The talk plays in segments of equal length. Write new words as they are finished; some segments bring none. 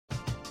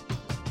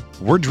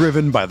We're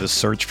driven by the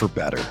search for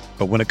better.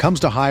 But when it comes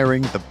to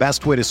hiring, the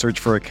best way to search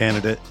for a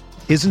candidate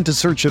isn't to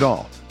search at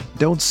all.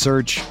 Don't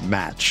search,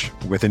 match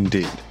with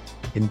Indeed.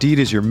 Indeed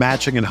is your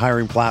matching and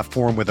hiring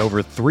platform with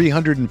over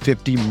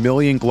 350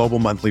 million global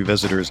monthly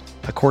visitors,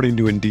 according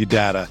to Indeed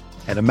data,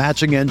 and a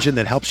matching engine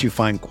that helps you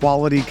find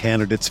quality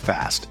candidates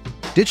fast.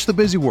 Ditch the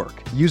busy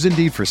work. Use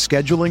Indeed for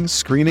scheduling,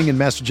 screening, and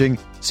messaging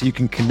so you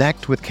can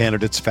connect with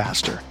candidates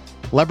faster.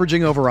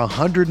 Leveraging over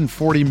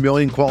 140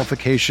 million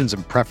qualifications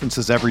and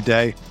preferences every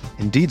day,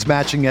 Indeed's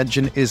matching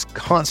engine is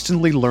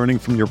constantly learning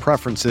from your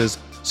preferences,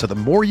 so the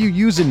more you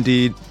use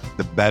Indeed,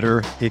 the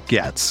better it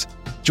gets.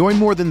 Join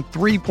more than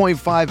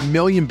 3.5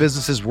 million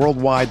businesses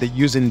worldwide that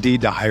use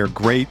Indeed to hire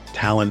great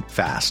talent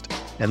fast.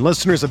 And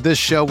listeners of this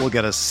show will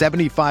get a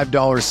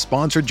 $75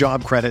 sponsored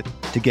job credit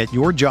to get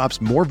your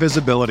jobs more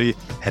visibility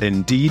at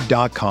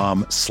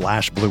Indeed.com/Blue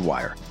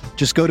Wire.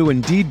 Just go to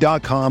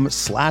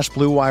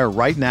Indeed.com/Blue Wire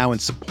right now and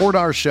support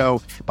our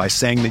show by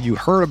saying that you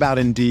heard about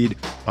Indeed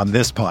on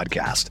this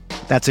podcast.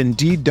 That's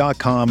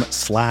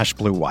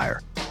Indeed.com/Blue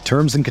Wire.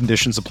 Terms and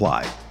conditions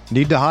apply.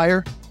 Need to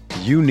hire?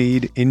 You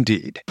need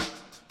Indeed.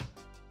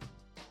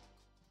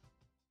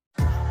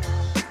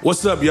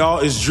 What's up, y'all?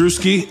 It's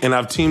Drewski, and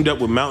I've teamed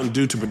up with Mountain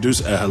Dew to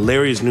produce a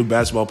hilarious new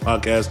basketball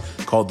podcast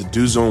called The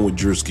Dew Zone with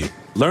Drewski.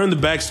 Learn the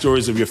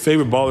backstories of your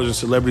favorite ballers and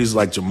celebrities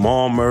like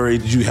Jamal Murray.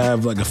 Did you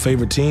have like a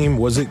favorite team?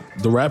 Was it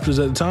the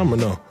Raptors at the time or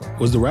no?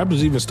 Was the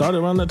Raptors even started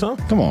around that time?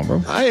 Come on,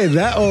 bro. I ain't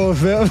that old,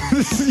 fam.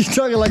 You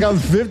talking like I'm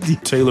 50.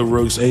 Taylor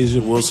Rooks, Asia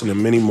Wilson,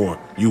 and many more.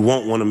 You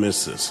won't want to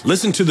miss this.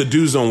 Listen to The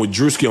Dew Zone with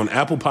Drewski on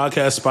Apple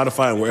Podcasts,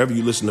 Spotify, and wherever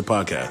you listen to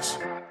podcasts.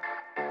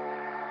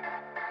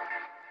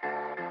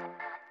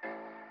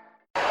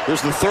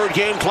 This is the third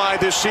game Clyde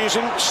this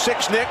season.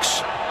 6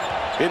 Knicks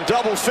in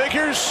double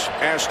figures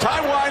as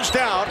time winds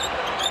down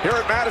here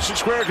at Madison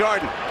Square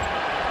Garden.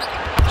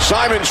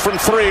 Simons from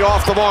 3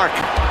 off the mark.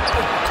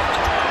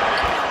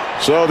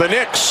 So the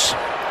Knicks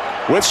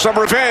with some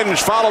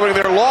revenge following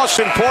their loss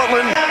in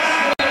Portland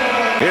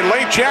in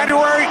late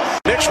January.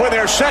 Knicks win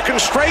their second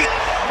straight.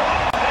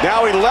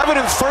 Now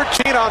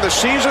 11-13 on the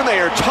season. They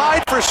are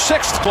tied for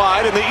 6th,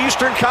 Clyde, in the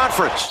Eastern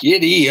Conference.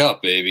 Giddy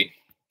up, baby.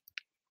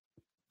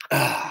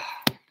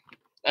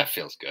 That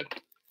feels good.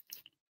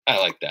 I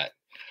like that.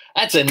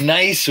 That's a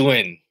nice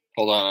win.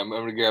 Hold on, I'm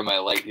going to grab my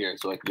light here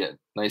so I can get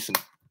nice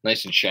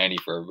and shiny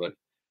for everybody.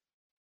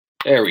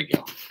 There we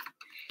go.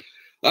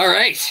 All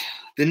right,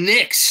 the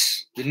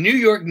Knicks, the New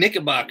York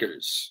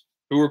Knickerbockers,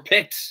 who were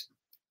picked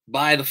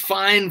by the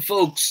fine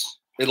folks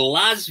in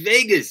Las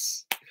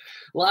Vegas.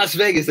 Las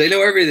Vegas, they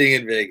know everything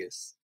in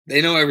Vegas.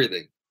 They know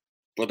everything,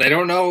 but they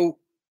don't know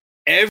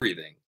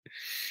everything.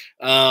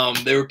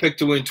 They were picked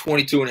to win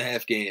 22 and a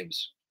half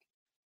games.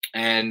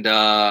 And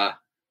the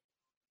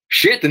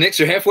Knicks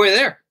are halfway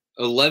there,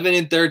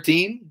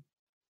 11-13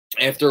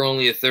 after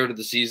only a third of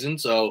the season.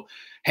 So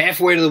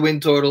halfway to the win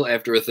total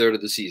after a third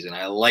of the season.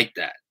 I like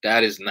that.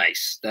 That is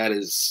nice. That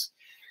is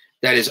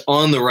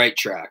on the right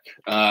track.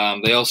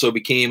 They also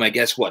became, I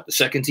guess, the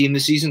second team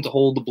this season to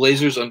hold the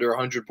Blazers under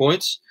 100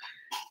 points.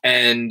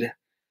 And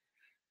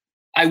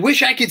I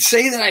wish I could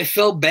say that I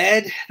felt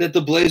bad that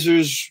the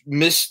Blazers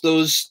missed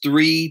those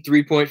 3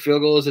 3-point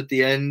field goals at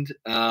the end.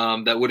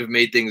 That would have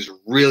made things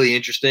really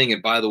interesting.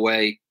 And by the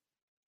way,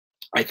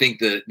 I think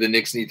the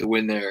Knicks need to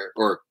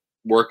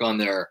work on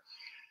their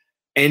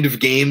end of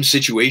game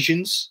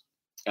situations.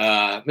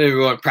 Maybe we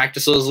want to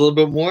practice those a little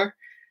bit more.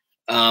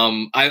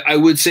 I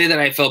would say that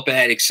I felt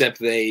bad, except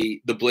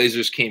the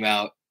Blazers came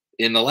out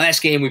in the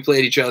last game we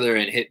played each other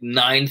and hit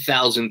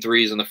 9,000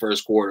 threes in the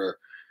first quarter.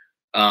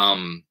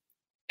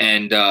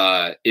 And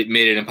it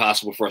made it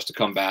impossible for us to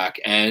come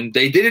back. And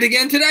they did it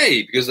again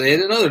today because they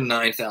had another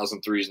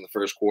 9,000 threes in the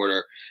first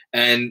quarter.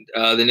 And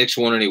the Knicks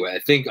won anyway.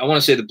 I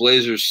want to say the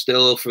Blazers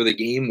still for the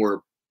game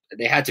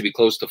they had to be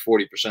close to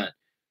 40%.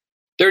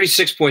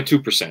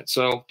 36.2%.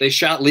 So they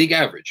shot league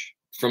average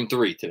from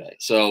 3 today.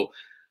 So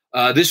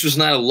this was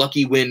not a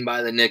lucky win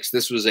by the Knicks.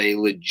 This was a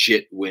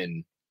legit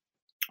win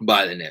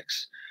by the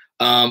Knicks.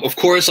 Of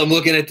course, I'm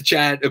looking at the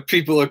chat.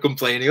 People are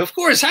complaining. Of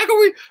course,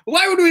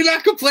 why would we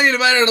not complain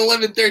about an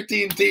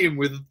 11-13 team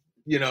with,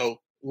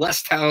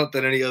 less talent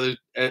than any other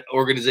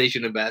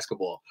organization in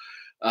basketball?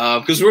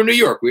 Because we're in New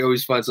York. We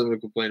always find something to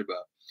complain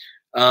about.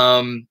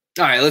 All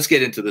right, let's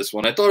get into this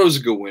one. I thought it was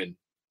a good win.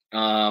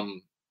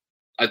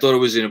 I thought it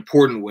was an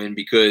important win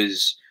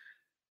because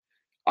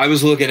I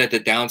was looking at the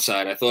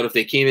downside. I thought if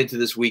they came into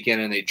this weekend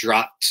and they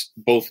dropped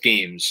both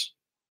games,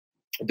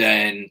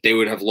 then they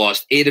would have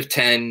lost 8 of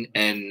 10,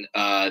 and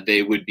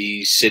they would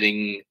be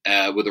sitting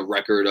with a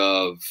record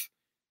of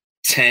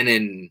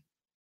 10-15.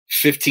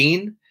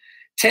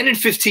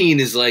 10-15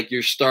 is like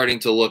you're starting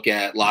to look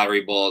at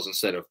lottery balls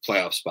instead of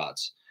playoff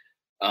spots.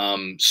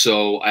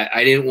 So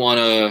I didn't want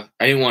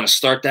to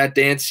start that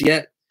dance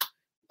yet.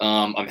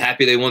 I'm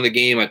happy they won the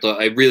game.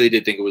 I really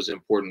did think it was an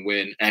important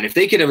win, and if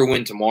they could ever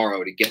win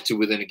tomorrow to get to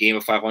within a game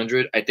of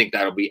 500, I think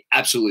that'll be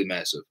absolutely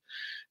massive,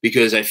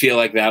 because I feel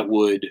like that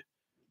would,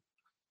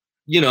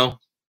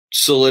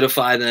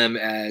 solidify them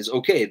as,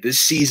 okay, this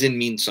season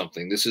means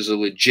something. This is a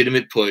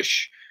legitimate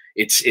push.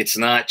 It's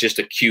not just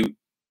a cute,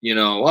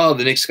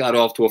 the Knicks got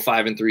off to a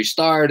 5-3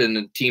 start and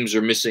the teams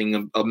are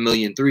missing a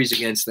million threes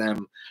against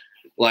them.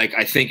 Like,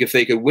 I think if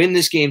they could win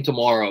this game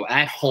tomorrow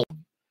at home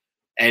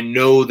and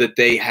know that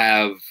they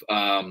have,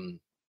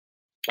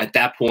 at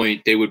that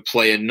point, they would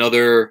play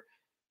another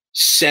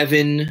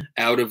 7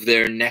 out of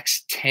their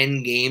next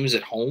 10 games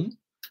at home.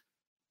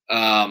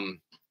 That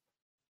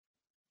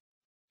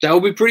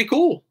would be pretty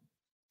cool.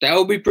 That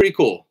would be pretty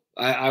cool.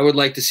 I would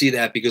like to see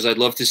that because I'd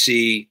love to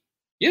see,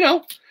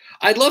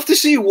 I'd love to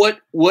see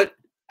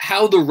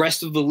how the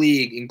rest of the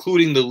league,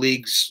 including the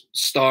league's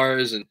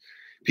stars and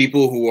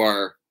people who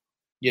are,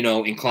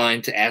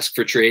 inclined to ask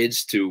for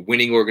trades to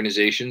winning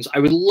organizations. I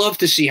would love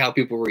to see how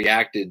people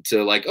reacted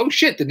to like, oh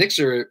shit, the Knicks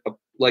are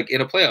like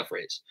in a playoff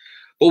race,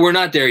 but we're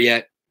not there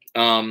yet.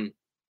 I'm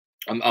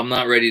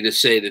not ready to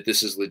say that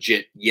this is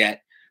legit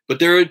yet, but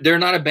they're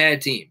not a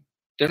bad team.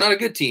 They're not a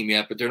good team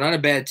yet, but they're not a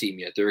bad team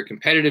yet. They're a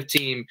competitive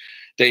team.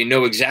 They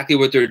know exactly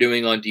what they're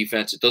doing on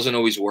defense. It doesn't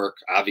always work.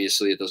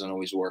 Obviously, it doesn't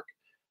always work.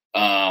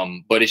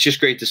 But it's just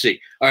great to see.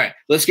 All right,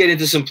 let's get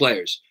into some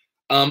players.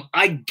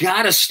 I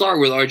got to start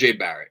with RJ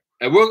Barrett.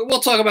 And we'll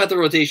talk about the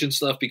rotation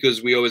stuff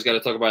because we always got to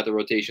talk about the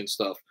rotation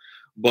stuff.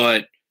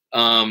 But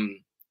so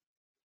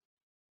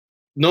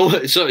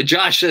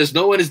Josh says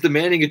no one is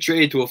demanding a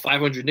trade to a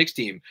 500 Knicks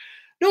team.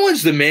 No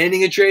one's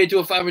demanding a trade to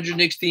a 500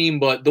 Knicks team,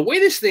 but the way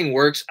this thing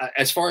works,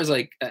 as far as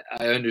like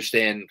I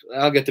understand,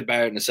 I'll get to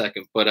Barrett in a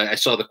second, but I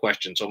saw the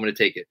question, so I'm going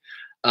to take it.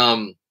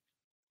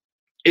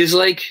 Is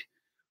like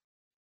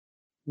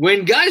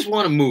when guys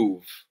want to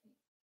move,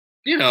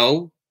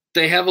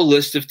 they have a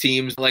list of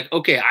teams like,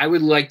 okay, I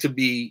would like to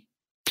be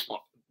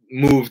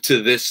moved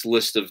to this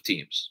list of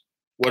teams,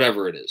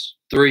 whatever it is,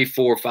 3,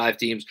 4, 5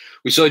 teams.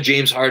 We saw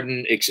James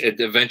Harden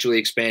eventually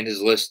expand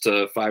his list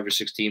to 5 or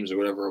 6 teams or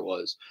whatever it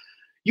was.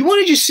 You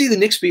want to just see the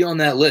Knicks be on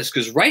that list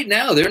because right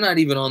now they're not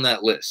even on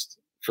that list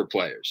for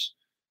players.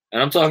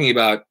 And I'm talking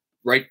about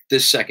right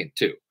this second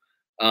too.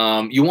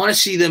 You want to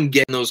see them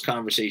get in those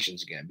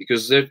conversations again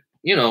because they're,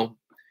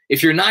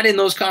 if you're not in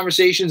those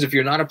conversations, if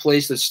you're not a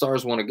place that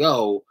stars want to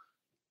go,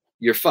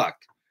 you're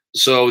fucked.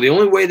 So the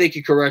only way they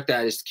could correct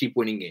that is to keep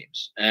winning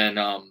games. And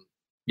I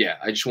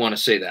just want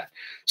to say that.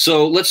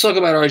 So let's talk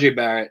about RJ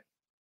Barrett.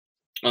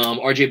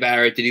 RJ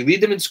Barrett, did he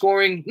lead them in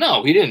scoring?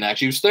 No, he didn't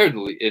actually. He was third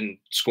in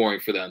scoring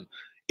for them.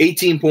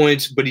 18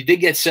 points, but he did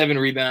get 7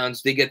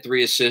 rebounds, did get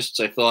 3 assists.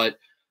 I thought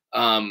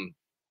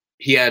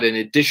he had an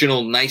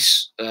additional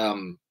nice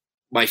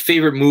my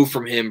favorite move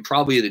from him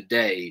probably of the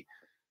day,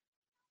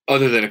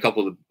 other than a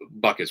couple of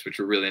buckets, which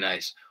were really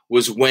nice,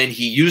 was when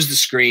he used the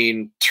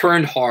screen,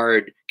 turned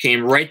hard,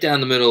 came right down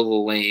the middle of the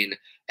lane,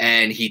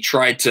 and he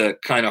tried to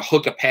kind of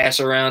hook a pass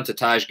around to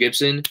Taj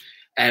Gibson.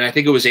 And I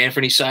think it was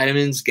Anthony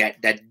Simons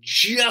that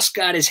just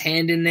got his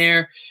hand in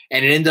there,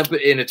 and it ended up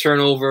in a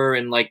turnover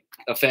and like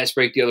a fast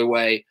break the other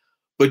way.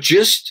 But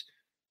just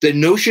the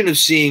notion of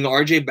seeing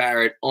RJ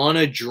Barrett on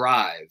a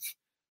drive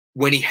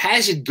when he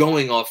has it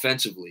going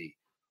offensively,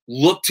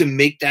 look to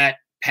make that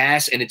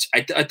pass, and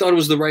I thought it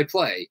was the right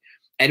play,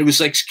 and it was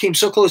like came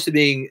so close to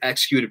being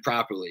executed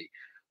properly.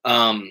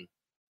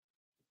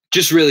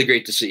 Just really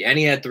great to see, and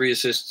he had 3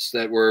 assists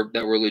that were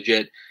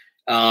legit,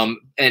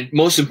 and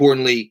most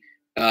importantly,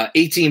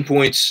 18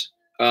 points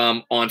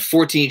on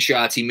 14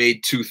 shots. He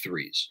made 2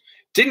 threes.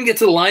 Didn't get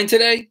to the line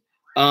today,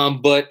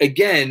 but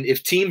again,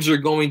 if teams are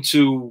going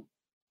to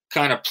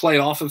kind of play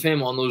off of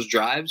him on those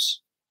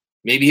drives,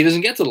 maybe he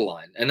doesn't get to the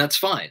line, and that's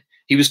fine.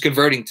 He was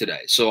converting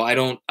today, so I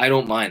don't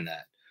mind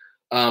that.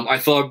 I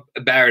thought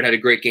Barrett had a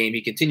great game.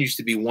 He continues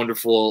to be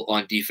wonderful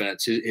on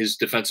defense. His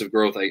defensive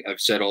growth, I've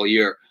said all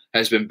year,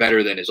 has been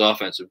better than his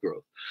offensive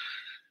growth.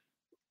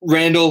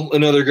 Randall,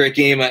 another great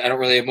game. I don't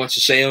really have much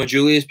to say on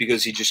Julius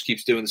because he just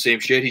keeps doing the same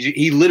shit.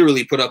 He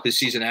literally put up his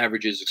season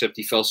averages, except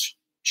he fell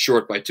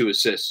short by 2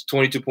 assists.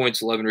 22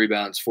 points, 11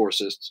 rebounds, 4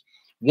 assists.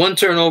 1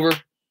 turnover.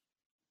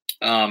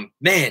 Man,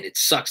 it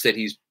sucks that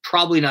he's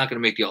probably not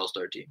going to make the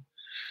All-Star team.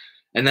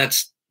 And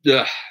that's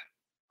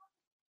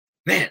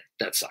man,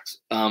 that sucks.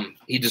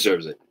 He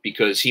deserves it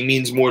because he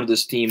means more to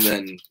this team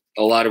than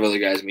a lot of other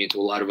guys mean to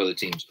a lot of other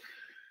teams.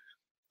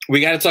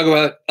 We got to talk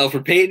about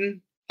Elfrid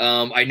Payton.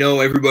 I know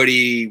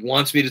everybody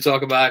wants me to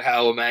talk about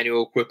how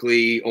Immanuel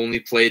Quickley only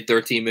played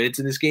 13 minutes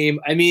in this game.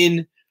 I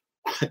mean,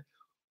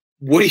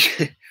 what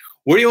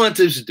do you want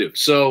Tibbs to do?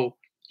 So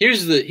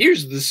here's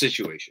the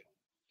situation.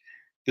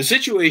 The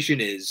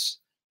situation is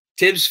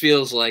Tibbs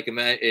feels like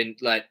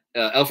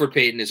Elfrid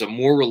Payton is a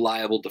more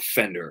reliable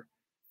defender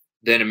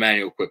than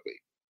Immanuel Quickley.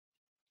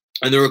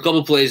 And there were a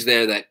couple plays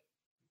there that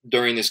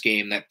during this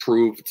game that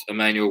proved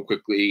Immanuel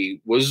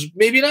Quickley was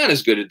maybe not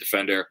as good a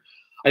defender.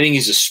 I think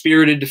he's a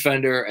spirited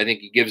defender. I think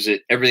he gives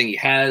it everything he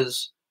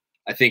has.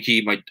 I think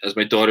as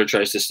my daughter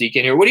tries to sneak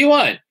in here, what do you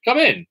want? Come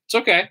in. It's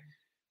okay.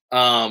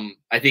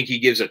 I think he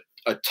gives a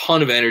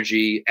ton of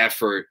energy,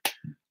 effort.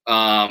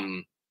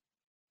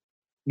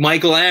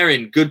 Michael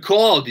Aaron, good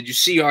call. Did you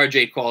see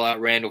RJ call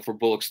out Randall for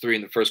Bullock's 3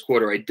 in the first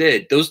quarter? I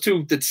did. Those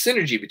two, the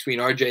synergy between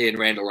RJ and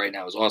Randall right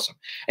now is awesome.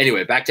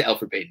 Anyway, back to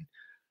Elfrid Payton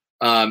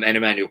and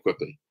Immanuel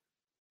Quickley.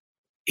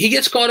 he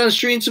gets caught on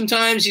screen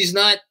sometimes. He's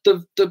not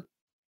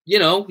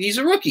he's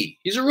a rookie.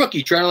 He's a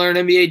rookie trying to learn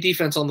NBA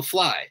defense on the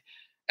fly.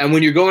 And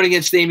when you're going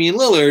against Damian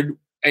Lillard,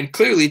 and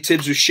clearly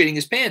Tibbs was shitting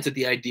his pants at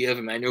the idea of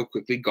Immanuel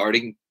Quickley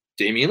guarding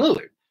Damian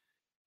Lillard.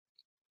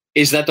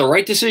 Is that the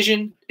right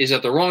decision? Is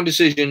that the wrong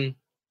decision?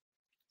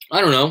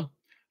 I don't know.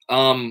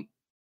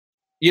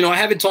 I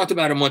haven't talked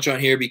about it much on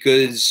here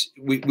because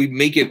we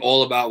make it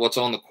all about what's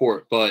on the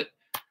court. But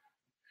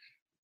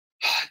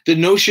the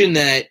notion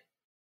that,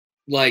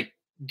 like,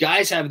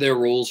 guys have their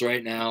roles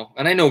right now,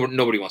 and I know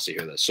nobody wants to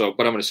hear this, but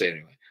I'm going to say it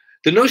anyway.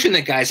 The notion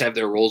that guys have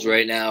their roles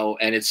right now,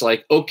 and it's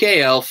like,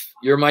 okay, Elf,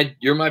 you're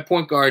my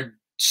point guard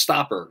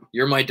stopper.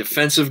 You're my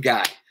defensive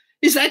guy.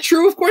 Is that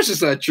true? Of course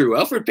it's not true.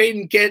 Elfrid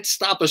Payton can't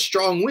stop a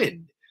strong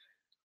wind.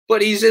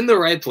 But he's in the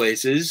right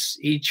places.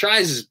 He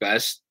tries his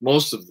best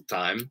most of the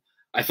time.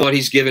 I thought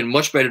he's given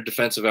much better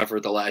defensive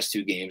effort the last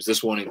 2 games,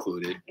 this one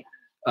included.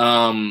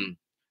 And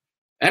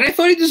I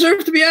thought he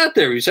deserved to be out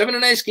there. He was having a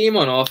nice game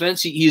on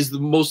offense. He's the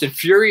most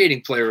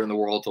infuriating player in the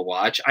world to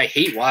watch. I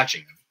hate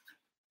watching him.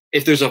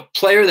 If there's a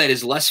player that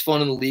is less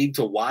fun in the league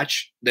to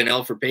watch than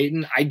Elfrid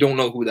Payton, I don't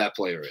know who that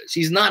player is.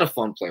 He's not a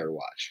fun player to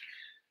watch.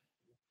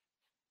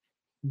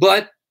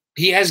 But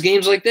he has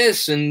games like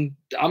this, and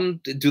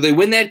do they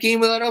win that game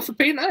without Elfrid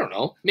Payton? I don't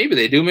know. Maybe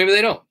they do. Maybe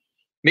they don't.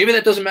 Maybe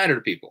that doesn't matter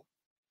to people.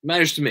 It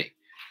matters to me.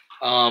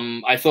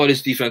 I thought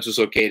his defense was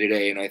okay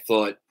today, and I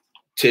thought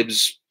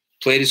Tibbs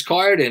played his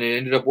card, and it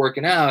ended up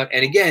working out.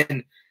 And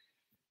again,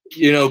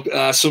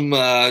 some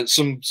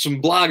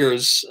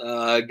bloggers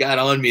got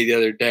on me the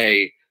other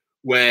day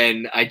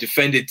when I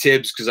defended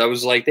Tibbs because I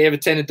was like, they have a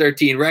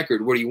 10-13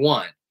 record. What do you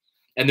want?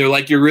 And they're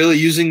like, you're really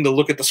using the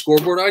look at the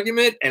scoreboard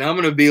argument? And I'm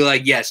going to be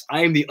like, yes,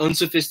 I am the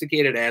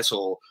unsophisticated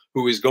asshole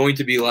who is going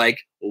to be like,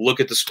 look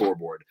at the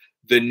scoreboard.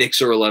 The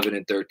Knicks are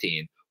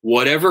 11-13.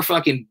 Whatever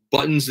fucking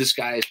buttons this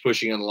guy is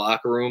pushing in the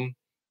locker room,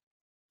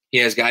 he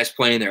has guys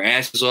playing their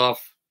asses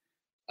off.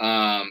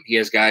 He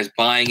has guys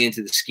buying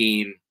into the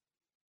scheme.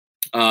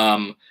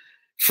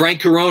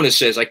 Frank Corona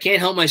says, I can't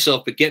help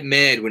myself but get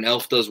mad when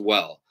Elf does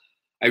well.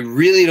 I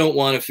really don't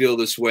want to feel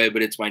this way,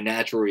 but it's my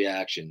natural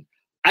reaction.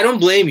 I don't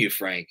blame you,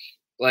 Frank.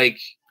 Like,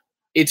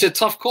 it's a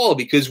tough call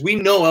because we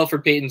know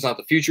Elfrid Payton's not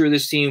the future of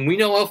this team. We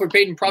know Elfrid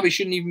Payton probably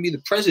shouldn't even be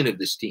the president of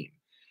this team.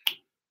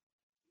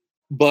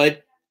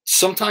 But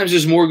sometimes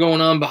there's more going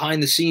on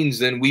behind the scenes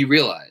than we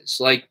realize.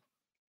 Like,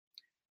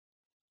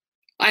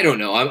 I don't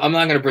know. I'm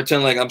not going to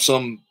pretend like I'm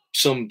some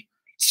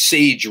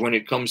sage when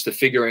it comes to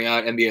figuring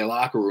out NBA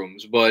locker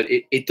rooms, but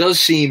it does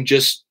seem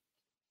just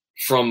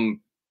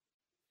from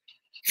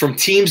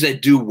teams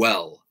that do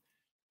well,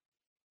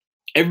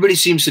 everybody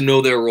seems to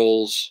know their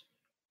roles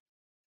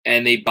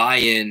and they buy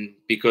in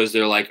because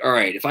they're like, all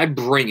right, if I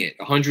bring it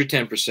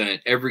 110%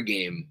 every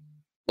game,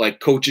 like,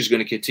 coach is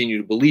going to continue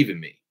to believe in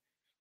me.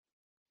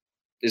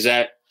 Is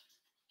that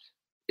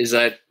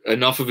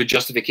enough of a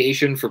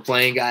justification for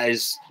playing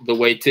guys the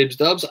way Tibbs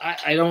does?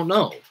 I don't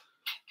know.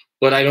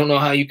 But I don't know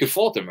how you could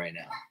fault him right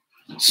now.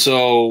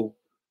 So,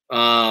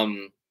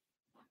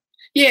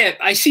 yeah,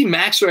 I see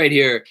Max right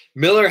here.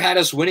 Miller had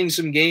us winning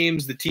some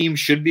games. The team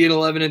should be at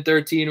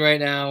 11-13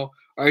 right now.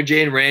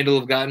 RJ and Randall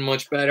have gotten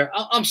much better.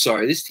 I'm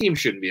sorry. This team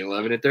shouldn't be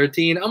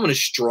 11-13. I'm going to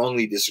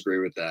strongly disagree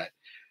with that.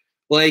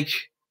 Like,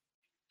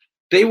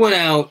 they went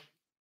out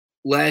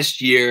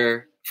last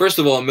year. First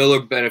of all,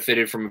 Miller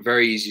benefited from a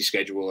very easy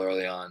schedule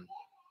early on.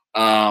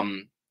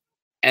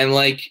 And,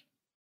 like,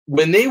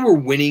 when they were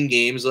winning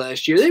games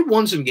last year, they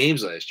won some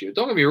games last year.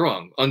 Don't get me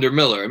wrong, under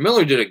Miller. And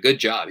Miller did a good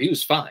job. He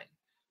was fine.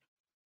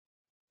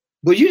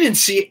 But you didn't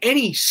see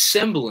any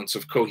semblance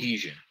of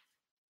cohesion.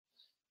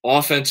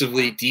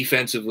 Offensively,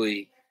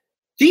 defensively.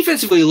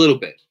 Defensively a little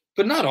bit,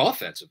 but not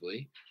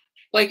offensively.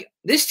 Like,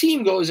 this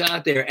team goes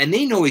out there and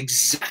they know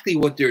exactly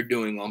what they're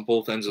doing on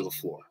both ends of the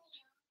floor.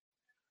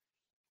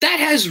 That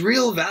has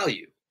real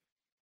value.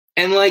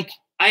 And, like,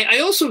 I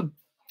also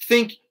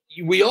think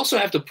we also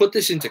have to put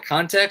this into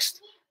context.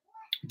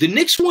 The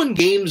Knicks won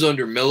games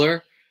under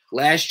Miller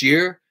last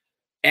year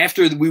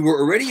after we were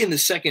already in the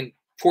second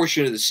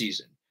portion of the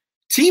season.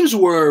 Teams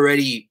were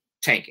already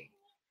tanking.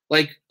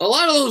 Like, a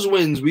lot of those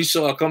wins we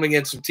saw come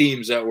against some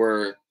teams that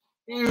were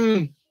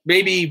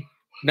maybe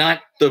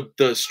not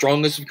the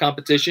strongest of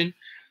competition.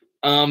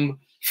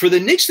 For the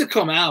Knicks to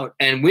come out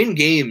and win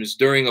games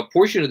during a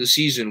portion of the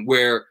season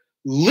where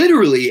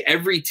literally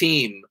every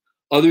team,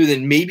 other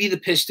than maybe the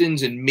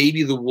Pistons and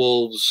maybe the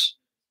Wolves,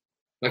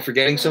 am I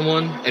forgetting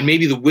someone? And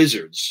maybe the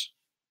Wizards,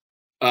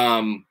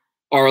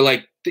 are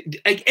like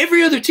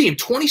every other team,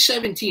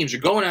 27 teams are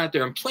going out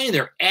there and playing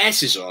their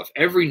asses off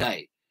every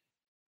night.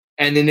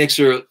 And the Knicks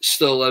are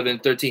still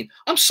 11-13.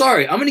 I'm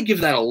sorry. I'm going to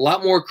give that a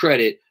lot more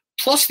credit,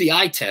 plus the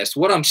eye test,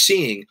 what I'm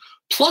seeing,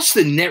 plus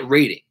the net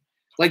rating.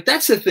 Like,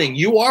 that's the thing.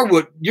 You are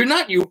what you're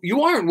not.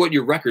 You aren't what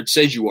your record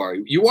says you are.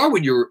 You are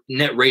what your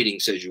net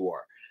rating says you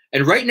are.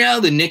 And right now,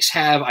 the Knicks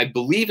have, I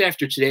believe,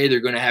 after today, they're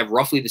going to have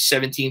roughly the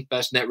 17th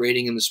best net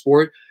rating in the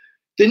sport.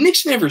 The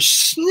Knicks never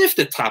sniffed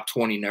a top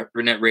 20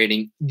 net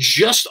rating,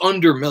 just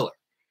under Miller.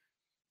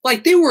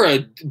 Like, they were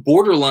a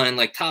borderline,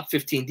 like, top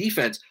 15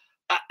 defense.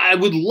 I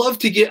would love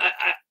to get.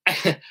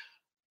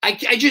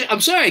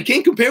 I'm sorry, I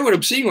can't compare what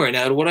I'm seeing right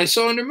now to what I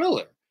saw under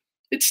Miller.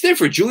 It's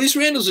different. Julius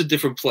Randle's a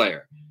different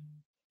player.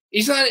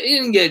 He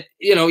didn't get,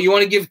 you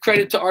want to give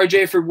credit to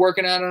RJ for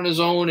working out on his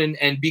own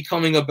and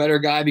becoming a better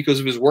guy because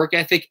of his work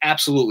ethic.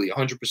 Absolutely,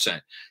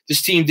 100%.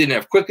 This team didn't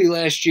have Quickly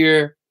last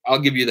year. I'll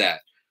give you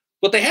that.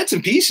 But they had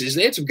some pieces.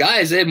 They had some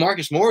guys. They had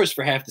Marcus Morris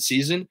for half the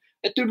season.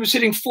 That dude was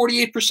hitting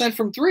 48%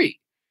 from three.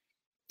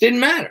 Didn't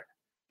matter.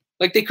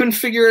 Like, they couldn't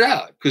figure it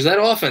out because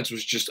that offense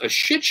was just a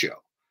shit show.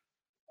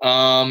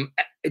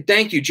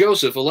 Thank you,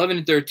 Joseph.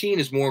 11-13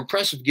 is more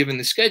impressive given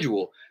the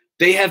schedule.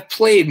 They have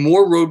played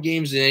more road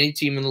games than any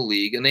team in the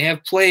league, and they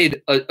have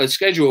played a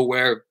schedule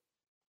where,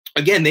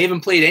 again, they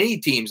haven't played any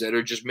teams that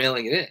are just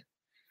mailing it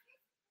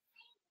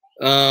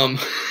in.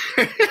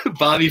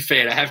 Bobby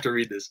Fan, I have to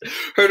read this.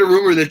 Heard a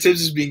rumor that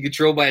Tibbs is being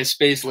controlled by a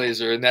space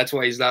laser, and that's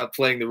why he's not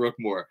playing the Rook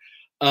more.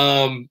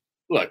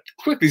 Look,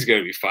 Quickly's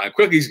going to be fine.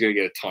 Quickly's going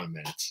to get a ton of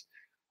minutes.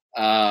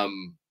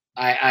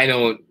 I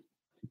don't.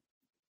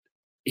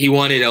 He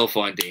wanted Elf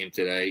on Dame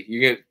today.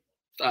 You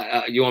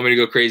want me to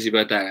go crazy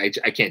about that?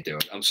 I can't do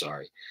it. I'm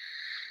sorry.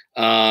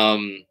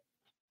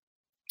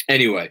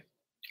 Anyway,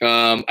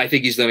 I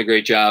think he's done a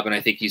great job, and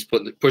I think he's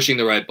pushing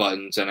the right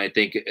buttons. And I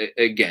think,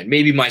 again,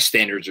 maybe my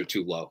standards are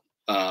too low,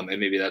 and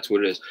maybe that's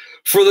what it is.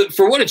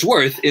 For what it's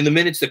worth, in the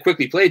minutes that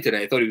Quickly played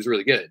today, I thought he was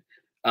really good.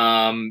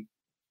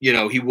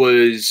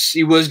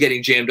 He was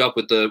getting jammed up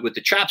with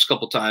the traps a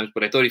couple times,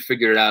 but I thought he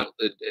figured it out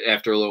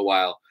after a little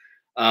while.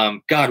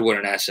 God, what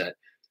an asset.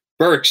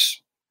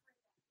 Burks,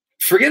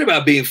 forget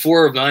about being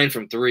 4 of 9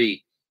 from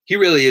 3. He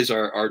really is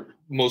our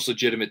most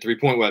legitimate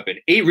 3-point weapon.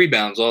 8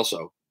 rebounds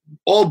also.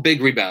 All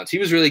big rebounds. He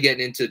was really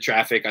getting into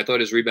traffic. I thought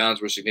his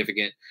rebounds were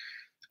significant.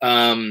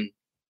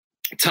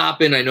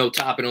 Toppin, I know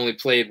Toppin only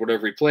played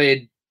whatever he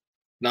played,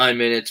 9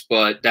 minutes,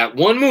 but that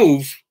one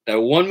move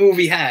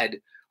he had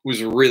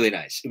was really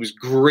nice. It was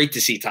great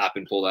to see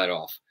Toppin pull that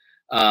off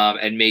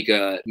and make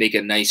a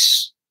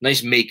nice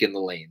make in the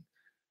lane.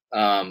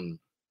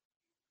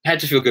 Had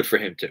to feel good for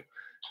him too.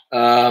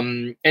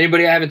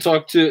 Anybody I haven't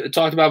talked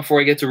about before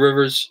I get to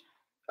Rivers?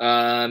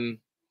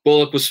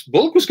 Bullock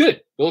was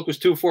good. Bullock was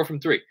 2 of 4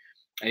 from 3,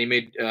 and he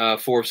made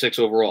 4 of 6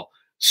 overall.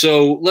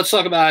 So let's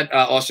talk about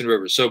Austin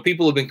Rivers. So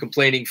people have been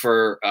complaining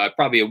for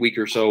probably a week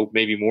or so,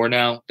 maybe more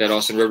now, that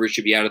Austin Rivers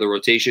should be out of the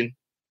rotation.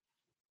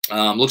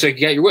 Looks like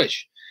you got your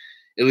wish,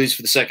 at least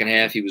for the second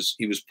half. He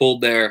was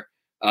pulled there,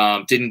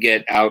 didn't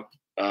get out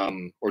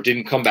or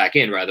didn't come back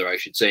in, rather, I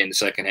should say, in the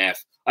second half.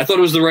 I thought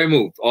it was the right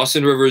move.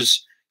 Austin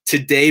Rivers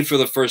today, for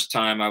the first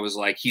time, I was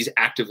like, he's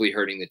actively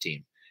hurting the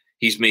team.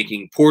 He's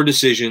making poor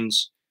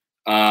decisions.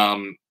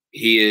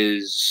 He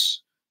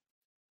is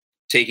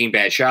taking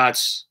bad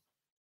shots.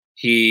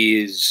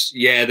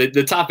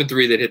 The top and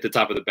 3 that hit the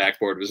top of the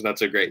backboard was not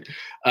so great.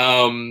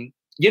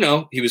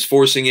 He was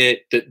forcing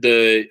it.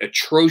 The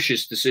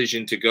atrocious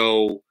decision to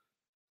go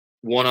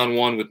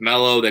one-on-one with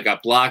Melo that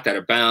got blocked out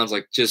of bounds.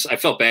 I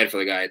felt bad for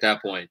the guy at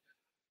that point.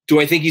 Do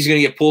I think he's going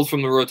to get pulled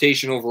from the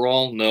rotation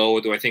overall? No.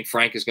 Do I think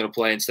Frank is going to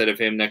play instead of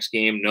him next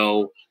game?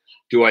 No.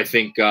 Do I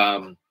think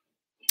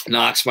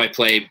Knox might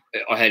play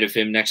ahead of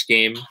him next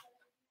game?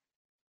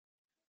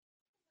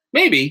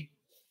 Maybe.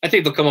 I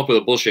think they'll come up with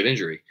a bullshit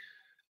injury.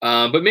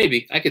 But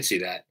maybe. I could see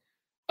that.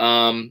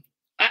 I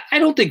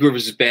don't think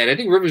Rivers is bad. I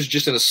think Rivers is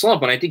just in a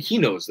slump, and I think he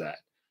knows that.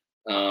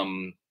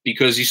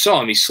 Because you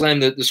saw him. He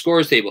slammed the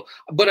scorers table.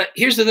 But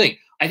here's the thing.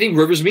 I think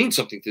Rivers means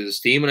something to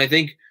this team, and I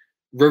think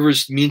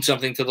Rivers means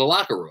something to the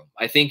locker room.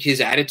 I think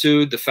his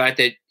attitude, the fact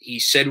that he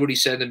said what he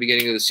said in the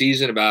beginning of the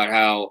season about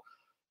how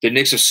the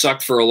Knicks have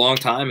sucked for a long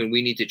time and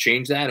we need to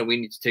change that and we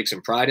need to take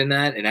some pride in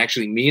that and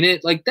actually mean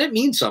it, that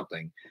means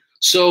something.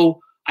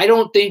 So I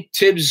don't think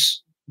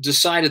Tibbs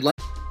decided.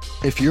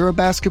 If you're a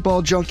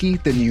basketball junkie,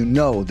 then you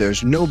know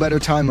there's no better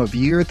time of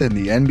year than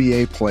the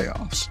NBA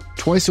playoffs.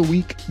 Twice a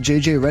week,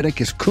 JJ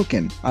Redick is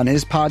cooking on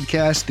his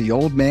podcast, The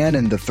Old Man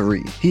and the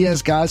Three. He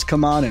has guys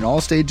come on in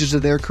all stages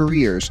of their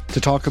careers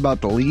to talk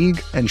about the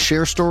league and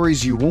share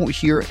stories you won't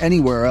hear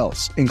anywhere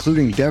else,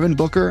 including Devin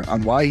Booker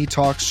on why he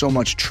talks so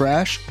much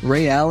trash,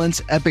 Ray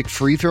Allen's epic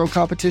free throw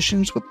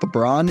competitions with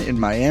LeBron in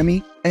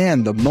Miami,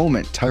 and the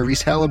moment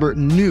Tyrese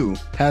Halliburton knew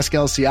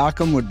Pascal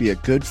Siakam would be a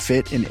good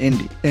fit in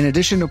Indy. In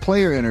addition to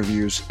player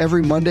interviews,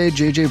 every Monday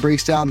JJ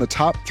breaks down the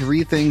top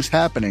 3 things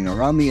happening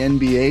around the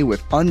NBA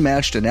with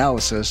unmatched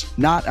analysis,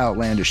 not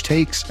outlandish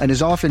takes, and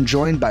is often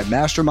joined by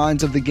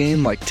masterminds of the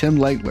game like Tim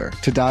Legler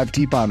to dive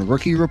deep on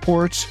rookie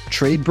reports,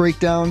 trade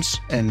breakdowns,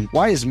 and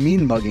why is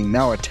mean mugging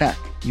now a tech.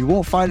 You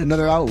won't find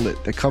another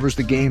outlet that covers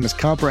the game as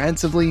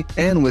comprehensively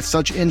and with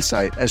such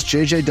insight as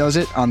JJ does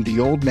it on The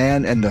Old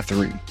Man and the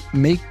Three.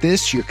 Make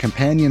this your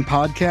companion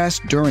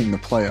podcast during the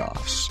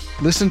playoffs.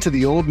 Listen to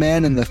The Old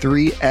Man and the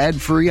Three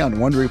ad-free on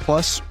Wondery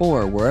Plus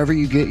or wherever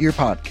you get your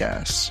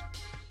podcasts.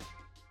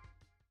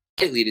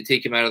 To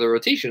take him out of the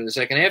rotation in the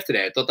second half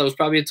today. I thought that was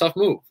probably a tough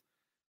move.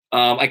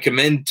 I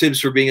commend Tibbs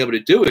for being able to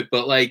do it,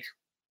 but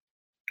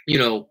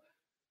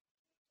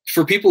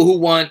for people who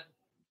want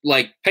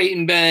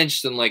Peyton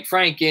benched and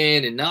Frank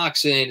in and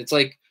Knox in, it's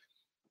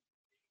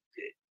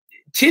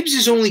Tibbs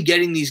is only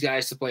getting these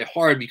guys to play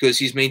hard because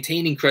he's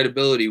maintaining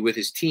credibility with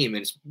his team,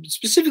 and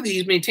specifically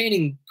he's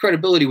maintaining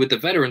credibility with the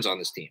veterans on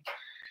this team.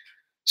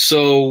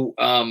 So,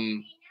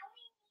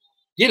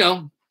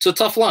 it's a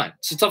tough line.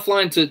 It's a tough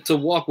line to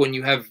walk when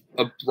you have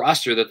a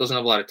roster that doesn't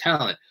have a lot of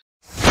talent.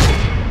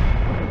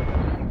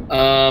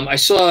 I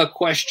saw a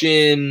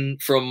question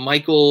from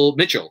Michael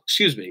Mitchell,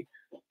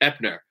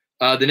 Epner.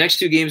 The next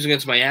 2 games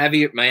against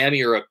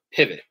Miami are a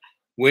pivot.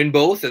 Win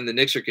both, and the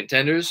Knicks are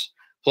contenders.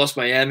 Plus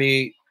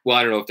Miami, well,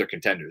 I don't know if they're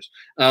contenders.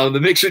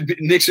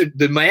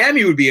 The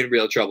Miami would be in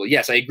real trouble.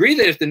 Yes, I agree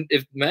that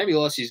if Miami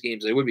lost these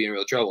games, they would be in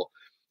real trouble.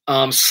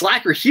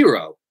 Slacker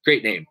Hero,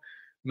 great name.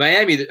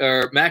 Miami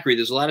or Macri,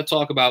 there's a lot of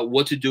talk about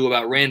what to do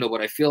about Randall, but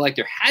I feel like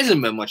there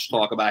hasn't been much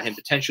talk about him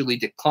potentially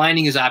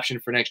declining his option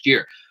for next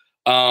year.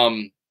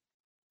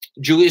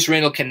 Julius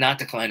Randle cannot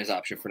decline his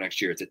option for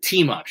next year. It's a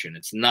team option.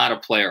 It's not a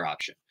player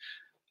option.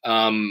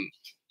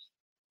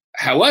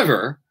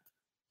 However,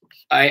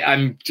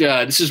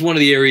 this is one of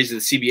the areas of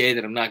the CBA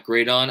that I'm not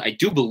great on. I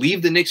do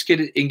believe the Knicks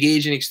could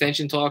engage in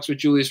extension talks with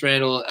Julius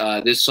Randle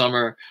this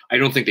summer. I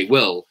don't think they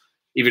will,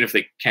 even if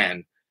they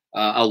can.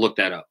 I'll look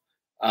that up.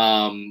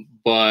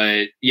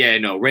 But yeah,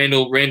 no,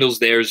 Randall's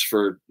theirs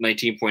for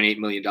 $19.8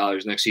 million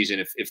next season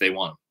if they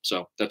want him.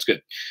 So that's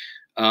good.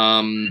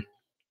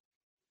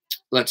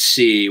 Let's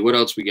see what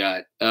else we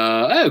got.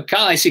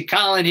 I see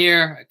Colin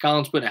here.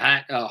 Colin's putting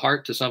a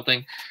heart to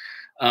something.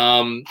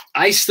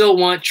 I still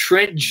want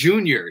Trent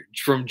Jr.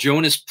 from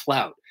Jonas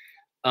Plout.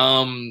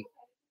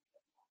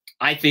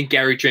 I think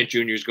Gary Trent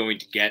Jr. is going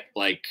to get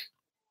like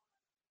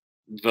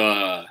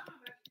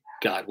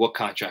what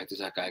contract is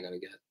that guy going to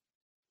get?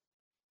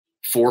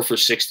 4 for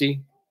 $60.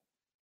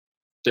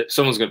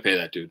 Someone's going to pay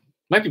that dude.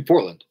 Might be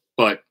Portland,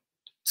 but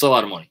it's a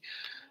lot of money.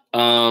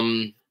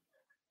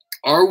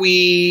 Are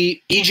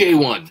we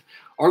EJ1?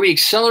 Are we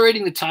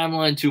accelerating the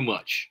timeline too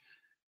much?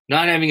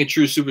 Not having a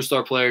true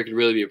superstar player could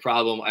really be a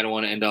problem. I don't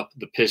want to end up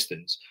the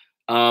Pistons.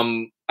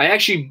 I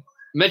actually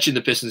mentioned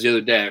the Pistons the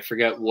other day. I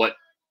forget what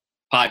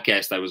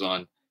podcast I was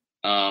on.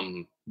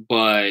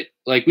 But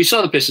like we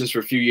saw the Pistons for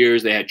a few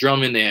years. They had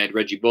Drummond, they had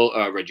Reggie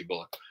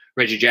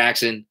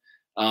Jackson,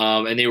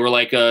 and they were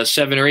like a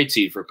 7 or 8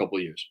 seed for a couple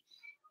of years.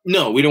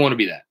 No, we don't want to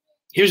be that.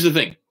 Here's the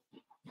thing.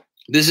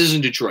 This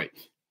isn't Detroit.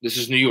 This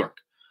is New York.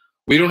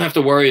 We don't have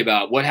to worry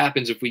about what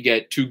happens if we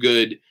get too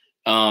good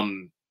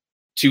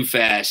too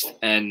fast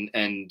and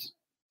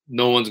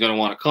no one's going to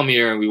want to come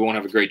here and we won't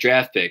have a great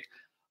draft pick.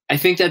 I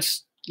think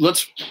that's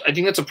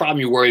a problem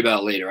you worry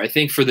about later. I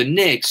think for the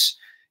Knicks,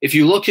 if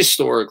you look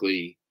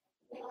historically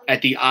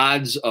at the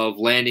odds of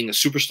landing a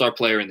superstar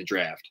player in the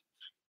draft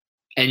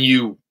and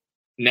you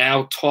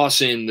now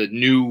toss in the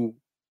new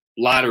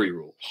lottery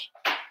rules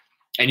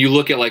and you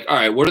look at like, all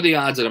right, what are the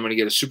odds that I'm going to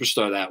get a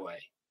superstar that way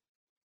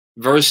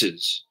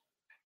versus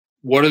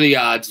what are the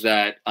odds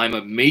that I'm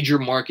a major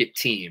market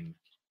team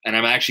and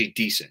I'm actually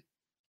decent,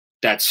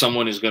 that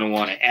someone is going to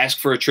want to ask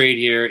for a trade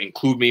here,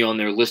 include me on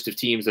their list of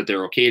teams that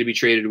they're okay to be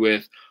traded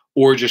with,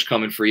 or just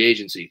come in free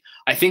agency.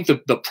 I think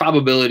the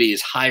probability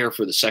is higher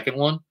for the second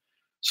one.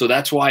 So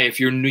that's why if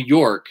you're New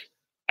York,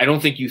 I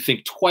don't think you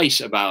think twice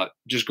about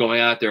just going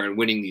out there and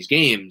winning these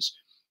games,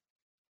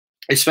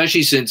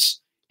 especially since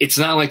it's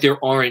not like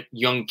there aren't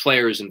young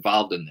players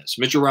involved in this.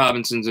 Mitchell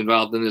Robinson's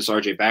involved in this.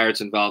 RJ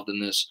Barrett's involved in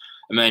this.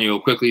 Emmanuel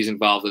Quickly's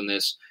involved in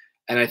this.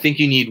 And I think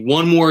you need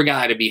one more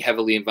guy to be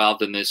heavily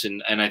involved in this.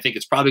 And I think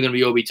it's probably going to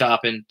be Obi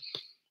Toppin.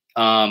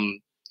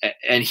 And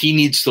he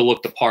needs to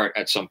look the part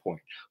at some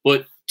point.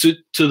 But to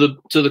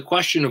the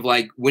question of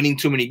like winning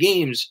too many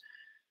games,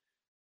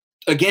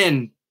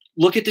 again,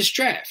 look at this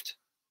draft.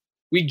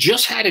 We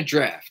just had a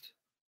draft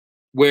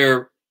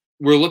where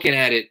we're looking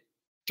at it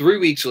 3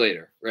 weeks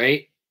later,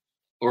 right?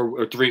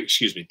 Or 3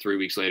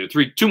 weeks later,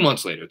 2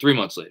 months later, 3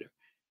 months later.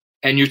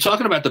 And you're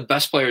talking about the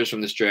best players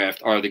from this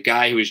draft are the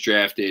guy who was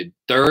drafted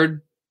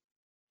 3rd,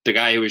 the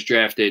guy who was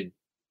drafted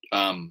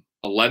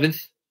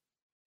 11th,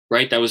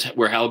 right? That was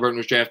where Halliburton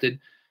was drafted.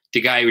 The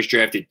guy who was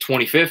drafted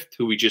 25th,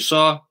 who we just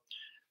saw,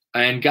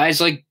 and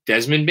guys like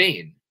Desmond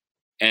Bane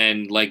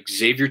and like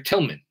Xavier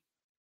Tillman.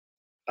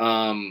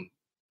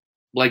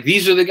 Like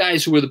these are the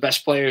guys who were the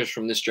best players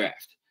from this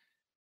draft.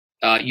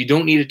 You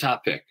don't need a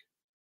top pick.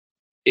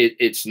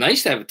 It's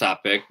nice to have a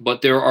top pick,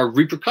 but there are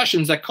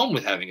repercussions that come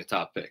with having a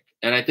top pick.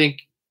 And I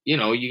think,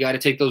 you got to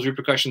take those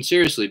repercussions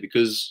seriously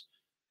because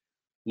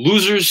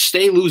losers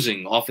stay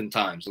losing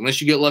oftentimes unless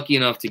you get lucky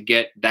enough to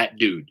get that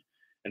dude.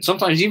 And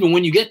sometimes even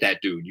when you get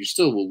that dude, you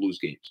still will lose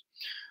games.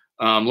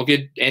 Look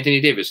at Anthony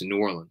Davis in New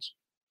Orleans.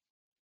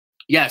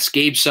 Yes,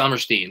 Gabe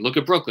Sommerstein. Look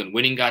at Brooklyn.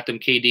 Winning got them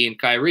KD and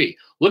Kyrie.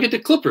 Look at the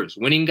Clippers.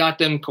 Winning got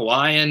them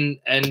Kawhi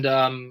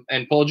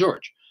and Paul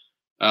George.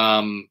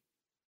 And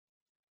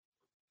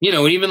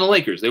even the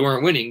Lakers, they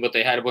weren't winning, but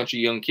they had a bunch of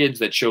young kids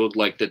that showed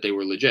like that they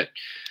were legit.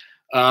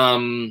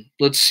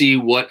 Let's see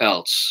what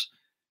else.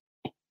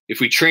 If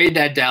we trade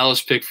that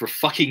Dallas pick for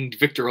fucking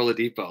Victor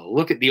Oladipo,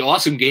 look at the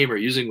awesome gamer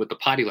using with the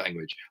potty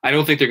language. I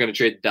don't think they're going to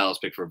trade the Dallas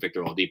pick for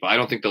Victor Oladipo. I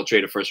don't think they'll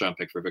trade a first-round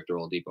pick for Victor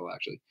Oladipo,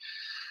 actually.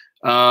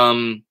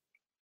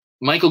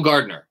 Michael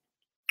Gardner.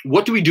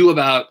 what do we do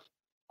about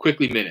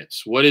Quickly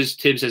minutes? What is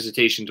Tibbs'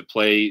 hesitation to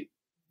play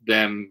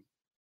them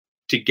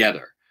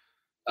together?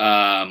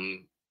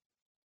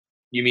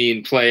 You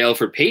mean play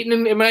Elfrid Payton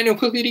and Immanuel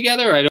Quickley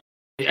together?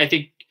 I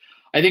think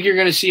you're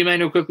going to see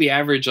Immanuel Quickley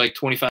average like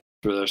 25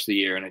 for the rest of the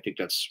year, and I think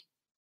that's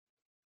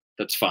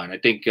fine. I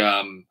think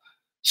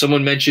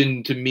someone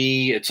mentioned to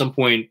me at some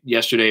point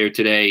yesterday or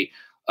today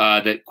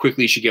that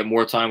Quickley should get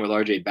more time with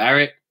RJ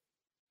Barrett.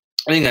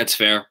 I think that's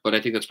fair, but I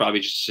think that's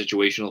probably just a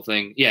situational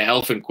thing. Yeah,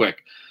 Elf and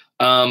Quick.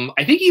 I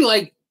think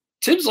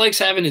Tibbs likes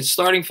having his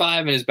starting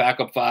five and his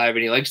backup five,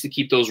 and he likes to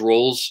keep those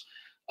roles.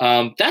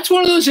 That's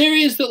one of those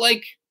areas that,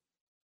 like,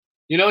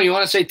 you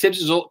want to say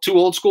Tibbs is too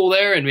old school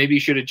there, and maybe he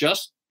should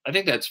adjust. I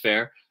think that's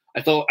fair.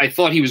 I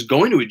thought he was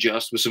going to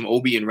adjust with some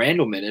Obi and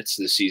Randall minutes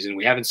this season.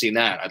 We haven't seen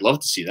that. I'd love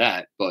to see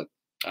that, but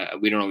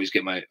we don't always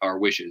get our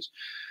wishes.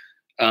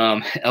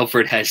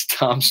 Elfrid has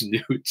Tom's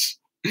nudes.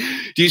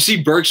 Do you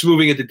see Burks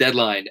moving at the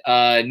deadline?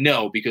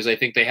 No, because I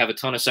think they have a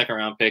ton of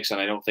second-round picks, and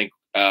I don't think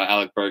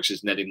Alec Burks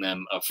is netting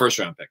them a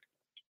first-round pick.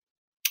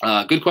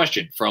 Good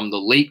question from the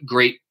late,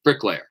 great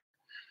Bricklayer.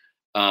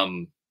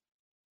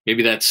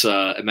 Maybe that's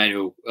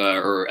Emmanuel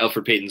or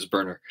Elfrid Payton's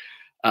burner.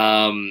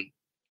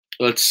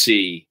 Let's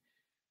see.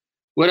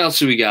 What else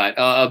do we got?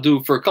 I'll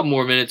do for a couple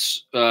more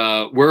minutes.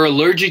 We're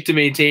allergic to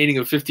maintaining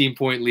a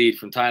 15-point lead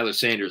from Tyler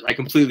Sanders. I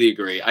completely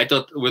agree. I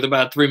thought with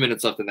about 3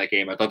 minutes left in that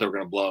game, I thought they were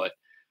going to blow it.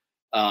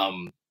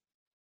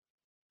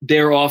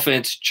 Their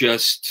offense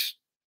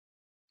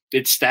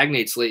it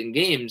stagnates late in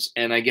games,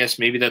 and I guess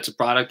maybe that's a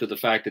product of the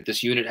fact that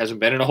this unit hasn't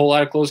been in a whole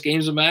lot of close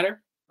games that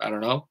matter. I don't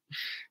know.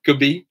 Could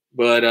be.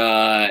 But,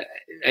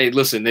 hey,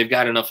 listen, they've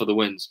got enough of the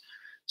wins.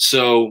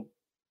 So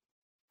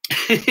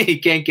you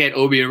can't get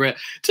Obi and Randall.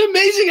 It's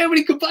amazing how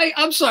many complaints.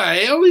 I'm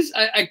sorry.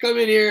 I come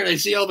in here and I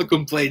see all the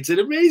complaints. It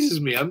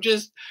amazes me. I'm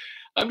just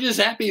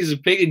happy as a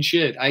pig in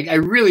shit. I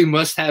really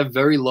must have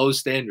very low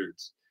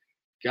standards.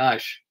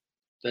 Gosh,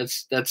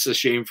 that's a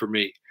shame for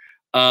me.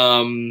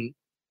 Call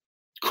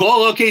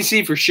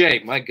OKC for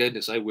Shea. My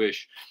goodness, I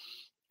wish.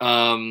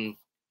 Who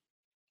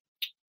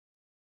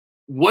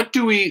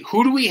do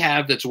we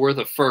have that's worth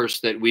a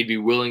first that we'd be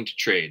willing to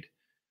trade?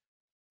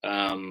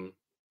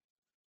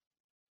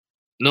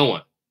 No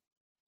one.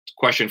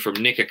 Question from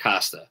Nick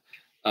Acosta.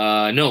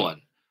 No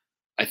one.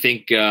 I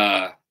think,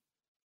 Randall's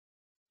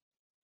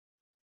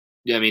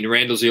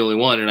the only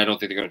one, and I don't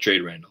think they're going to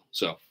trade Randall.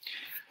 So,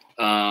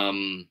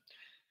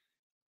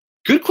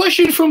 good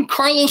question from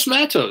Carlos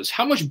Matos.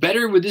 How much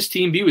better would this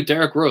team be with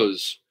Derrick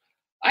Rose?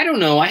 I don't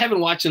know. I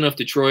haven't watched enough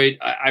Detroit.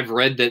 I've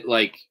read that,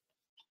 like,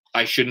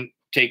 I shouldn't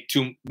make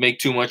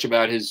too much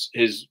about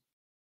his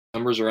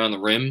numbers around the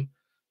rim.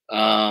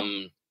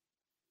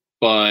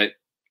 But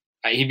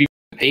he'd be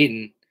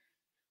Peyton.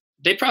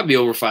 They'd probably be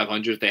over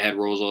 500 if they had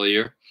Rose all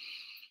year.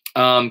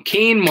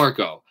 Kane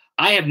Marco.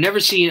 I have never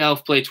seen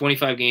Elf play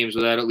 25 games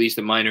without at least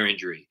a minor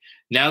injury.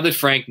 Now that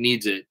Frank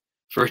needs it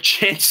for a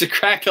chance to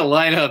crack a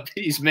lineup,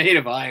 he's made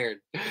of iron.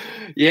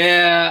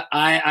 Yeah,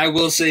 I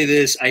will say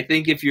this. I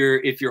think if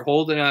you're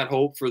holding out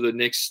hope for the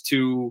next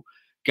two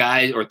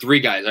guys or three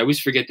guys, I always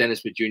forget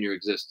Dennis Smith Jr.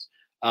 exists.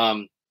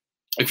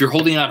 If you're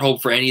holding out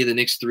hope for any of the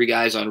next three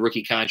guys on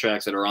rookie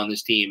contracts that are on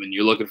this team and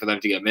you're looking for them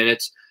to get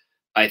minutes,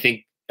 I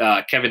think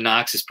Kevin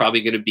Knox is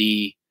probably going to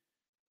be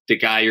the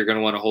guy you're going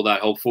to want to hold out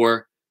hope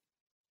for.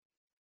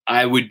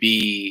 I would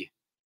be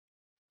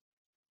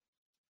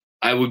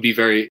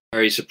very,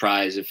 very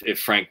surprised if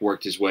Frank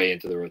worked his way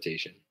into the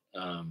rotation,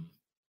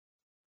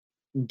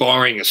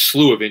 barring a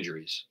slew of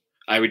injuries.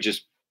 I would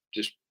just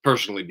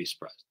personally be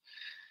surprised.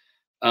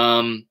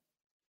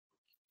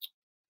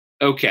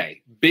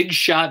 Okay, Big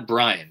Shot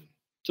Brian.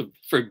 It's a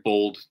very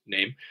bold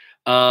name.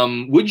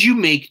 Would you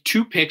make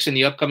 2 picks in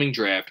the upcoming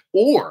draft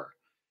or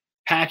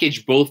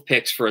package both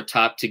picks for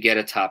to get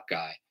a top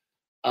guy?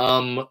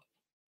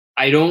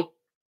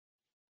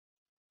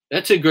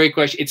 That's a great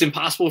question. It's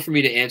impossible for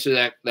me to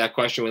answer that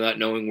question without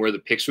knowing where the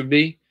picks would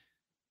be.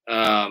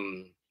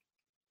 And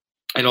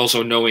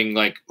also knowing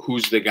like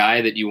who's the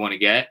guy that you want to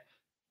get.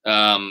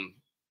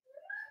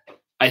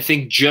 I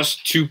think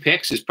just 2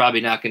 picks is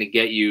probably not going to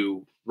get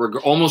you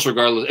almost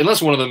regardless,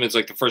 unless one of them is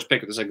like the first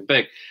pick or the second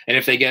pick. And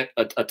if they get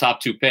a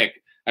top 2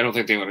 pick, I don't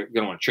think they're going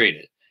to want to trade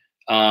it.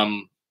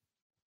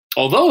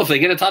 Although if they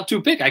get a top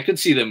 2 pick, I could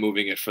see them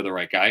moving it for the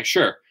right guy.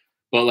 Sure.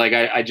 But like,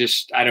 I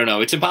don't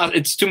know. It's impossible.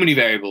 It's too many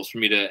variables for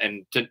me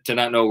to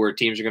not know where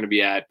teams are going to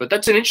be at, but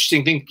that's an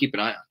interesting thing to keep an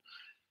eye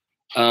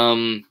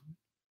on.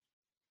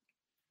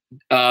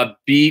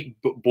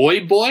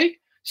 Boy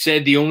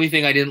said the only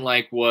thing I didn't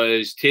like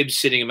was Tibbs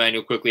sitting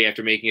Immanuel quickly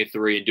after making a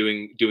 3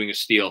 and doing a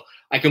steal.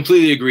 I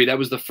completely agree. That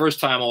was the first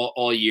time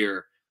all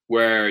year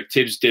where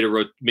Tibbs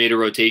made a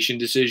rotation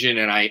decision,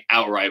 and I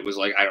outright was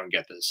like, I don't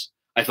get this.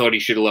 I thought he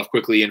should have left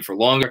quickly in for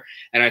longer,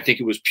 and I think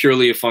it was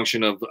purely a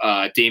function of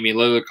Damian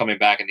Lillard coming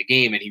back in the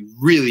game, and he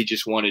really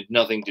just wanted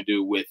nothing to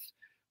do with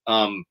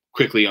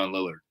quickly on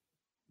Lillard,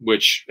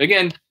 which,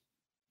 again,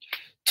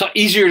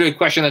 easier to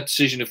question that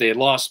decision if they had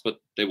lost, but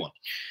they won.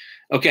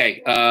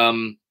 Okay,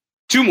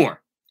 2 more.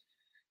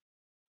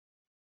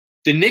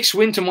 The Knicks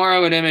win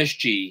tomorrow at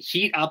MSG.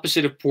 Heat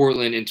opposite of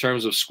Portland in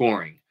terms of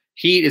scoring.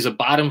 Heat is a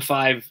bottom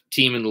 5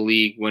 team in the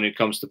league when it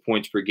comes to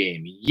points per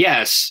game.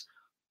 Yes,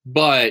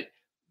 but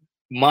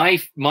my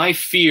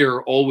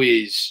fear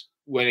always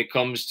when it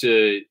comes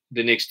to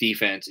the Knicks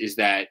defense is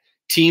that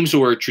teams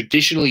who are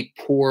traditionally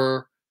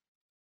poor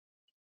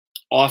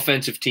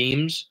offensive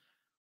teams,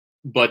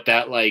 but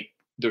that like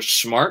they're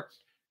smart.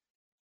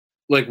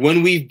 Like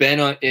when we've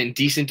been in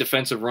decent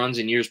defensive runs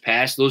in years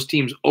past, those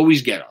teams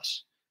always get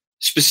us.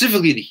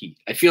 Specifically the Heat.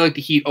 I feel like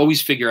the Heat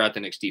always figure out the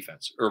Knicks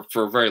defense or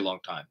for a very long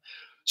time.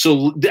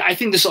 So I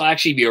think this will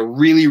actually be a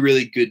really,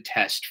 really good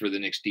test for the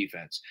Knicks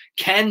defense.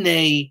 Can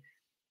they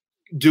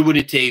do what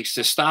it takes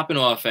to stop an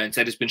offense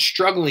that has been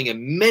struggling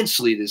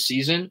immensely this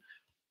season,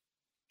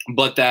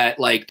 but that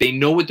like they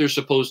know what they're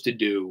supposed to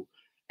do,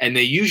 and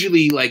they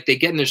usually like they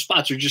get in their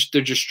spots.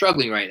 They're just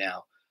struggling right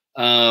now.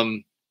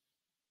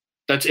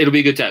 It'll be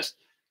a good test.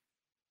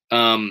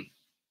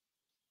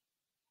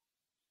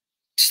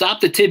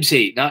 Stop the Tibbs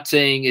hate. Not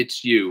saying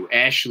it's you,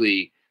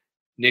 Ashley.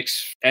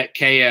 Knicks at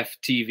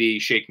KFTV.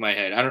 Shake my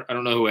head. I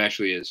don't know who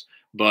Ashley is,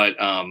 but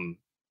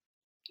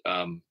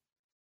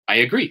I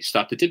agree.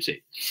 Stop the Tibbs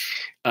hate.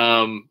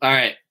 All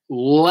right,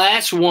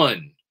 last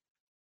one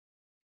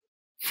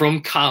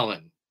from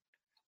Colin.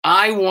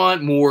 I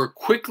want more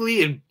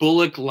Quickly and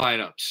Bullock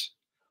lineups.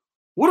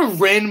 What a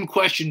random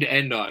question to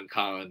end on,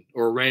 Colin,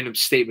 or a random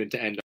statement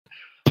to end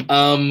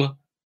on.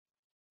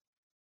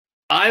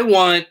 I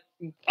want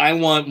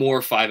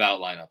more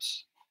 5-out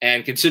lineups.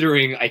 And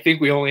considering I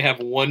think we only have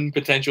one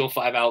potential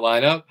 5-out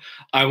lineup,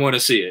 I want to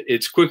see it.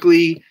 It's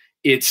Quickly,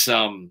 it's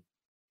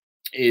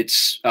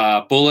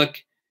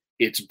Bullock,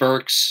 it's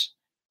Burks,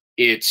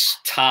 it's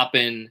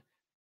Toppin,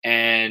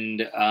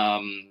 and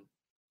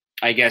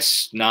I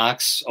guess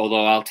Knox,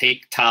 although I'll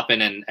take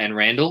Toppin and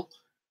Randall.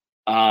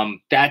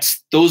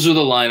 Those are the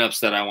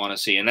lineups that I want to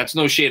see. And that's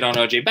no shade on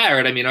RJ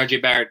Barrett. I mean,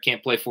 RJ Barrett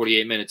can't play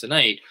 48 minutes a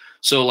night.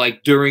 So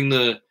like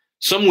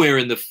somewhere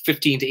in the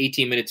 15 to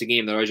 18 minutes a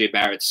game that RJ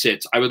Barrett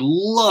sits, I would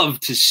love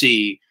to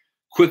see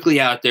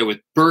Quickly out there with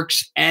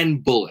Burks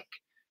and Bullock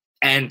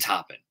and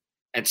Toppin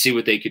and see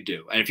what they could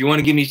do. And if you want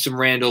to give me some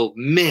Randall,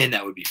 man,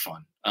 that would be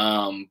fun.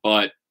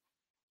 But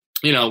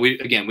we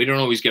don't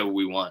always get what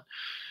we want.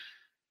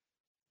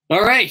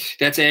 All right.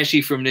 That's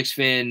Ashley from Knicks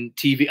Fan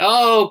TV.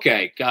 Oh,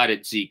 okay. Got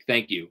it, Zeke.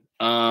 Thank you.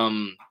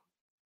 All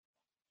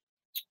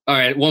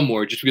right. One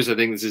more, just because I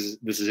think this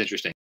is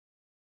interesting.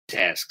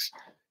 Tasks.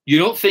 You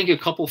don't think a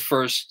couple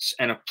firsts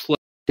and a play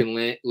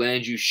can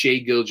land you Shai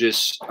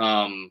Gilgeous,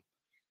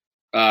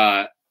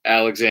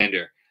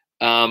 Alexander?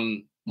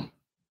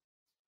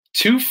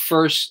 2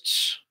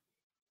 firsts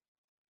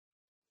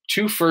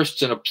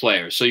and a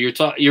player. So you're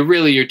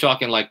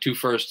talking like 2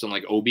 firsts and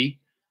like Obi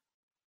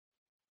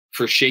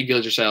for Shai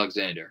Gilgeous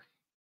Alexander.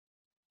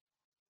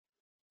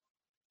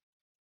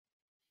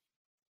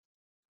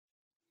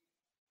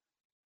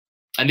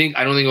 I don't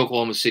think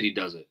Oklahoma City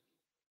does it.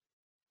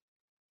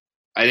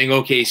 I think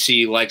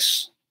OKC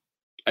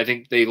I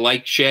think they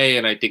like Shai,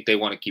 and I think they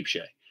want to keep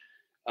Shai.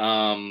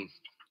 I'm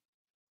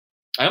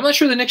not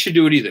sure the Knicks should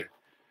do it either.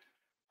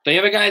 They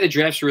have a guy that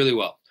drafts really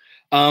well.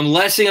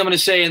 Last thing I'm going to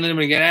say, and then I'm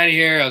going to get out of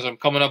here as I'm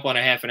coming up on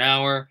a half an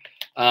hour.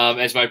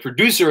 As my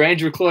producer,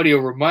 Andrew Claudio,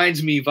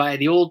 reminds me via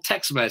the old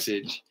text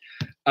message,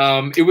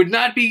 it would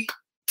not be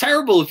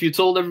terrible if you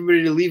told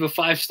everybody to leave a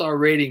 5-star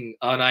rating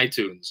on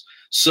iTunes.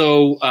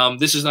 So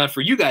this is not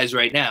for you guys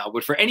right now,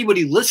 but for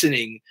anybody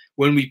listening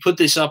when we put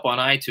this up on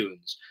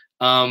iTunes,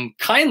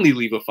 kindly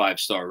leave a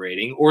 5-star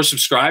rating or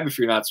subscribe if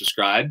you're not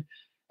subscribed.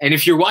 And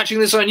if you're watching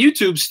this on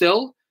YouTube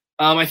still,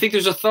 I think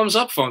there's a thumbs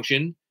up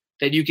function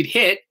that you could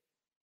hit,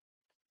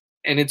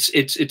 and it's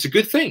a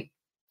good thing,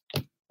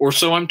 or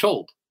so I'm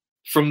told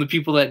from the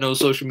people that know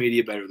social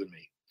media better than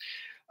me.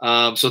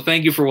 So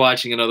thank you for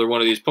watching another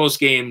one of these post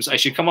games. I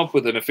should come up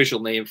with an official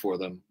name for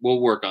them.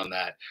 We'll work on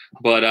that.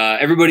 But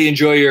everybody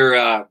enjoy your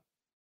rest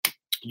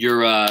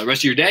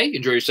of your day.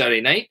 Enjoy your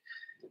Saturday night.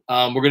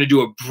 We're going to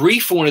do a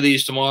brief one of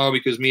these tomorrow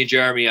because me and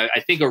Jeremy,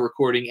 I think, are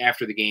recording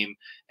after the game,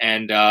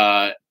 and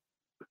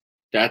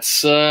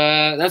that's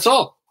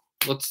all.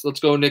 Let's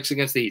go Knicks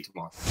against the Heat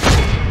tomorrow.